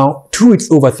to now, through its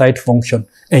oversight function,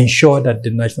 ensure that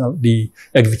the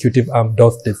executive arm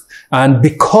does this. And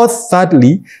because,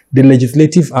 sadly, the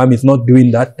legislative arm is not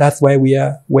doing that, that's why we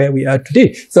are where we are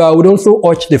today. So I would also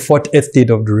urge the fourth estate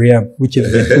of the realm, which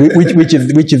is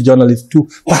journalists, to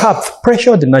perhaps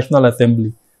pressure the National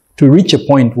Assembly to reach a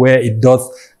point where it does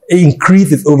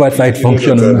increase its oversight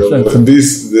function.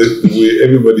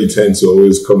 Everybody tends to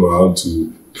always come around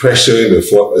to pressuring the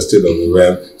fourth estate of the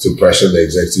realm to pressure the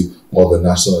executive or the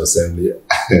National Assembly.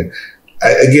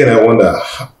 Again, I wonder,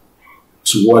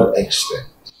 to what extent?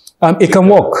 It can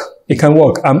work. It can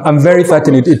work. I'm very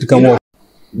certain it can work.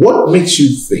 What makes you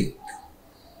think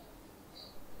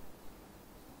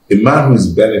a man who is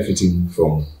benefiting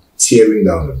from tearing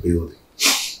down a building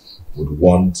would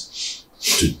want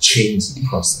to change the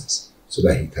process so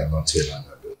that he cannot tear down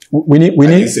that building? We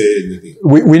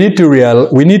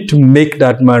need to make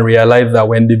that man realize that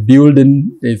when the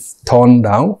building is torn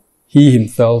down, he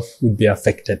himself would be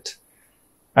affected.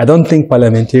 I don't think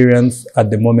parliamentarians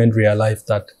at the moment realize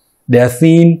that. They are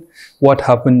seeing what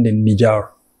happened in Niger.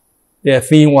 They are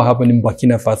seeing what happened in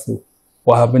Burkina Faso,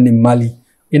 what happened in Mali.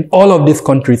 In all of these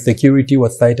countries, security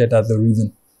was cited as a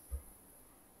reason.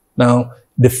 Now,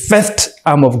 the first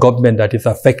arm of government that is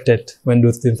affected when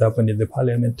those things happen is the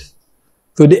parliament.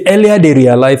 So the earlier they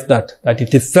realize that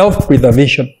it is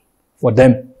self-preservation for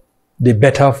them, the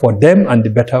better for them and the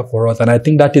better for us. And I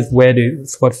think that is where the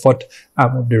fourth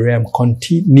arm of the realm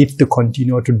needs to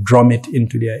continue to drum it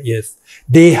into their ears.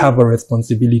 They have a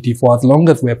responsibility. For as long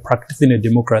as we're practicing a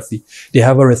democracy, they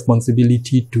have a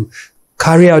responsibility to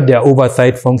carry out their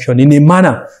oversight function in a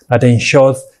manner that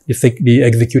ensures the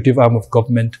executive arm of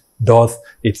government does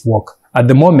its work. At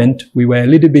the moment, we were a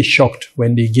little bit shocked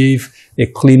when they gave a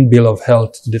clean bill of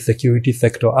health to the security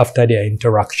sector after their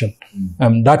interaction.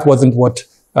 That wasn't what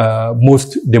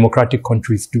most democratic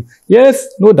countries do. Yes,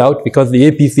 no doubt, because the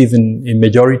APC is in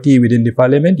majority within the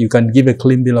parliament, you can give a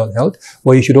clean bill of health,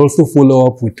 but you should also follow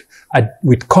up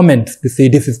with comments to say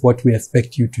this is what we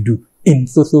expect you to do in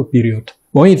so period.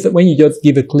 When you just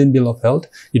give a clean bill of health,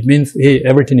 it means, hey,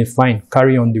 everything is fine.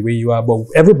 Carry on the way you are. But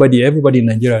everybody in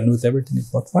Nigeria knows everything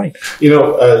is not fine. You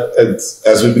know,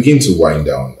 as we begin to wind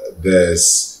down,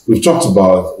 we've talked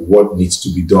about what needs to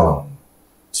be done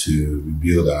to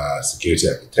rebuild our security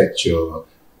architecture.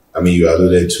 I mean, you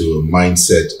alluded to a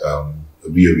mindset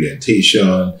reorientation,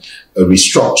 a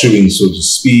restructuring, so to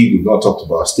speak. We've not talked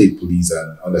about state police,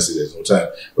 and honestly, there's no time.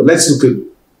 But let's look at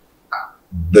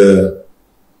the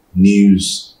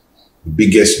news, the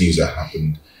biggest news that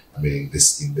happened, in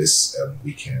this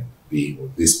weekend,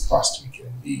 this past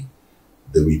weekend,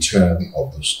 the return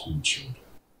of the school children.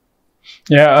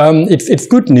 Yeah, it's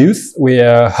good news. We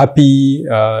are happy.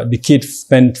 The kids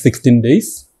spent 16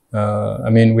 days. We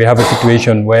have a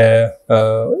situation where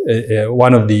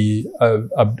one of the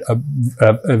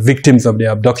victims of the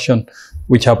abduction,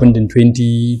 which happened in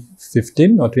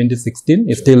 2015 or 2016,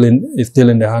 is still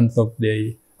in the hands of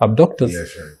the abductors,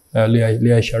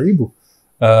 Leah Sharibu.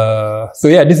 So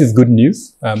yeah, this is good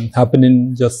news.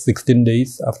 Happening just 16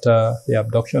 days after the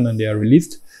abduction, and they are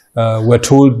released. We're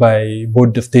told by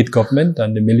both the state government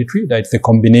and the military that it's a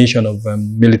combination of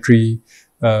military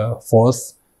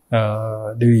force,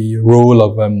 the role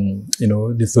of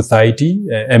the society,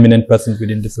 eminent persons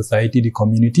within the society, the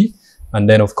community, and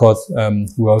then of course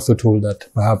we're also told that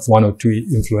perhaps one or two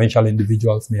influential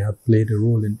individuals may have played a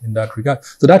role in that regard.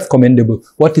 So that's commendable.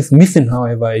 What is missing,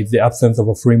 however, is the absence of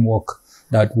a framework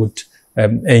that would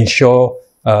ensure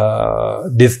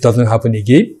this doesn't happen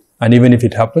again. And even if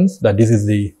it happens, that this is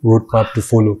the roadmap to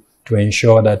follow to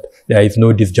ensure that there is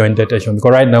no disjointed action.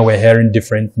 Because right now we're hearing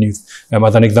different news.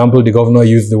 As an example, the governor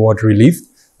used the word release,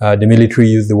 the military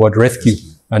used the word rescue.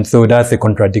 And so that's a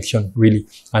contradiction, really.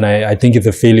 And I think it's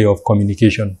a failure of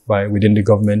communication within the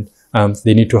government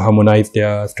They need to harmonize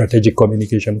their strategic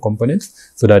communication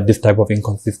components so that this type of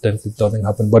inconsistency doesn't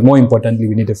happen. But more importantly,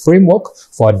 we need a framework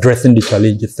for addressing the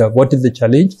challenge itself. What is the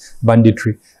challenge?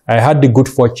 Banditry. I had the good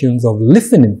fortunes of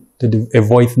listening to a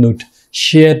voice note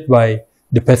shared by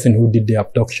the person who did the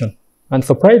abduction. And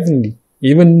surprisingly,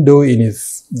 even though in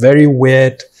his very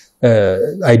weird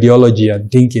ideology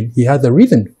and thinking, he has a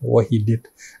reason for what he did.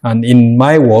 And in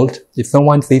my world, if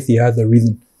someone says he has a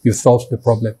reason, you solve the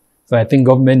problem. So I think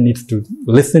government needs to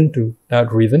listen to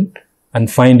that reason and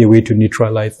find a way to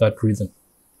neutralize that reason.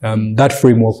 That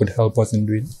framework would help us in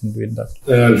doing that.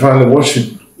 And finally,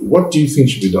 what do you think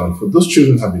should be done for those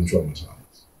children who have been traumatized?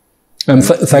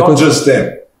 Not just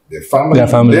them, their families,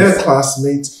 their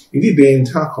classmates, indeed their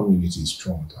entire community is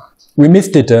traumatized. We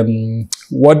missed it.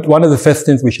 One of the first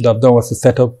things we should have done was to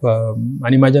set up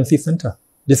an emergency center.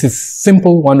 This is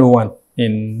simple 101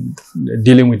 in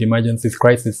dealing with emergencies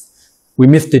crisis. We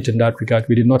missed it in that regard.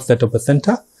 We did not set up a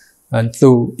center. And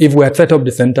so if we had set up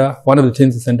the center, one of the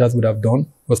things the centers would have done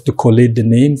was to collate the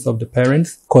names of the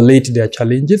parents, collate their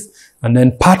challenges, and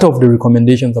then part of the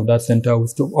recommendations of that center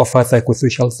was to offer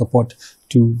psychosocial support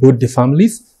to both the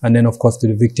families and then, of course, to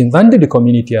the victims and to the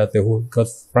community as a whole,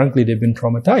 because frankly, they've been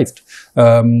traumatized.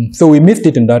 So we missed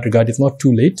it in that regard. It's not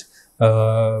too late.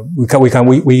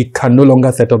 We can no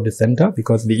longer set up the center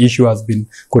because the issue has been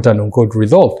quote unquote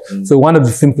resolved. So one of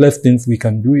the simplest things we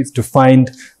can do is to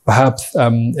find perhaps a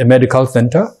medical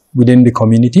center within the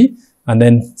community and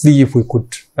then see if we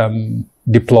could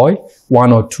deploy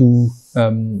one or two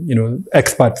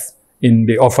experts in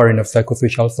the offering of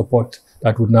psychosocial support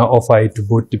that would now offer it to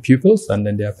both the pupils and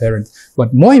then their parents.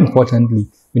 But more importantly,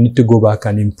 we need to go back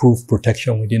and improve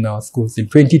protection within our schools. In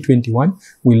 2021,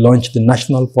 we launched the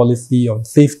National Policy on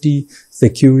Safety,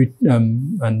 Security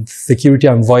and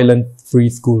Violence-Free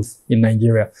Schools in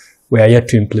Nigeria. We are yet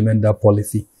to implement that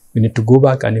policy. We need to go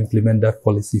back and implement that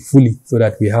policy fully so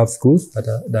that we have schools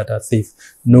that are safe.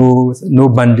 No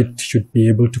bandit should be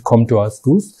able to come to our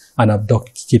schools and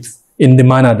abduct kids in the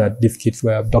manner that these kids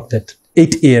were abducted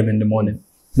 8 a.m. in the morning.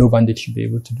 No bandit should be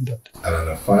able to do that. And on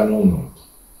a final note,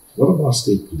 what about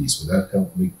state police? Would that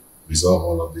help me resolve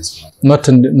all of this matter? Not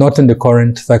in the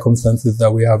current circumstances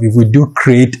that we have. If we do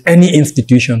create any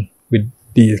institution with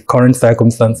the current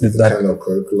circumstances, the kind of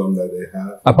curriculum that they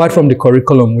have, apart from the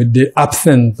curriculum, with the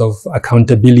absence of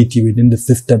accountability within the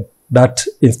system, that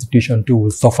institution too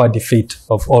will suffer the fate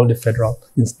of all the federal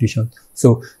institutions.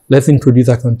 So let's introduce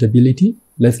accountability.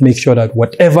 Let's make sure that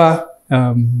whatever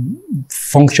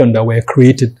function that we're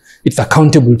created, it's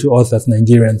accountable to us as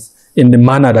Nigerians in the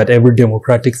manner that every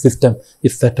democratic system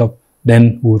is set up.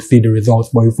 Then we'll see the results.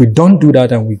 But if we don't do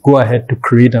that and we go ahead to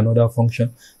create another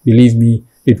function, believe me,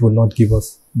 it will not give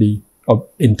us the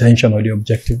intention or the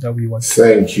objective that we want.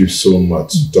 Thank you so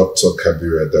much, Dr.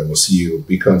 Kabir Adamu, CEO,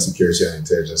 Beacon Security and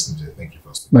Intelligence. Thank you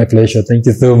for speaking. My pleasure. Thank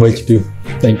you so much too.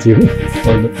 Thank you.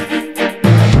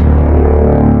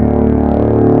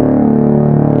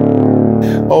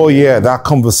 Oh yeah, that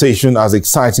conversation, as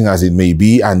exciting as it may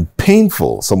be and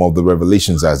painful, some of the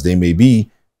revelations as they may be,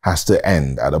 has to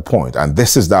end at a point. And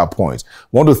this is that point. I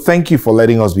want to thank you for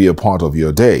letting us be a part of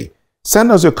your day.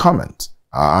 Send us your comments.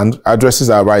 And addresses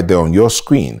are right there on your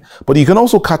screen. But you can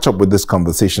also catch up with this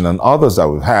conversation and others that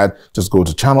we've had. Just go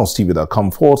to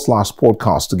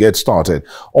channelstv.com/podcast to get started.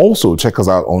 Also, check us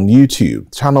out on YouTube,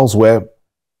 Channels Web,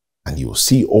 and you'll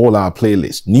see all our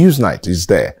playlists. Newsnight is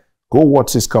there. Go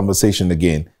watch this conversation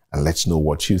again and let's know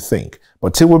what you think.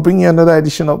 But till we bring you another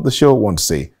edition of the show, I want to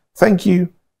say thank you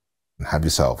and have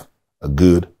yourself a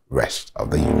good rest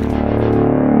of the evening.